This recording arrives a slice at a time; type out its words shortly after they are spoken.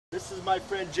This is my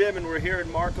friend Jim, and we're here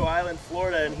in Marco Island,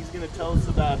 Florida, and he's going to tell us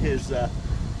about his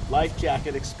life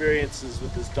jacket experiences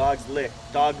with his dog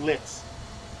Licks.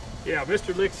 Yeah,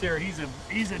 Mr. Licks here, he's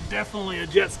definitely a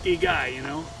jet ski guy, you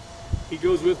know. He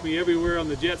goes with me everywhere on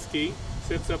the jet ski,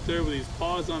 sits up there with his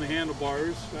paws on the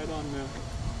handlebars, right on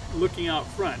the, looking out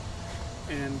front.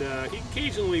 And he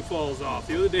occasionally falls off.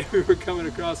 The other day we were coming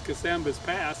across Casambas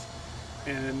Pass,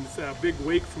 and a big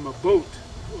wake from a boat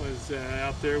was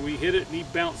out there. We hit it and he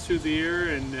bounced through the air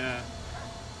and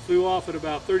flew off at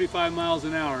about 35 miles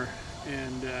an hour.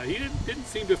 And he didn't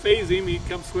seem to faze him. He'd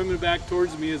come swimming back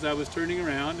towards me as I was turning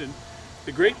around. And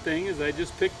the great thing is I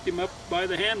just picked him up by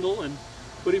the handle and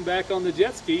put him back on the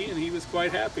jet ski, and he was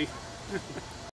quite happy.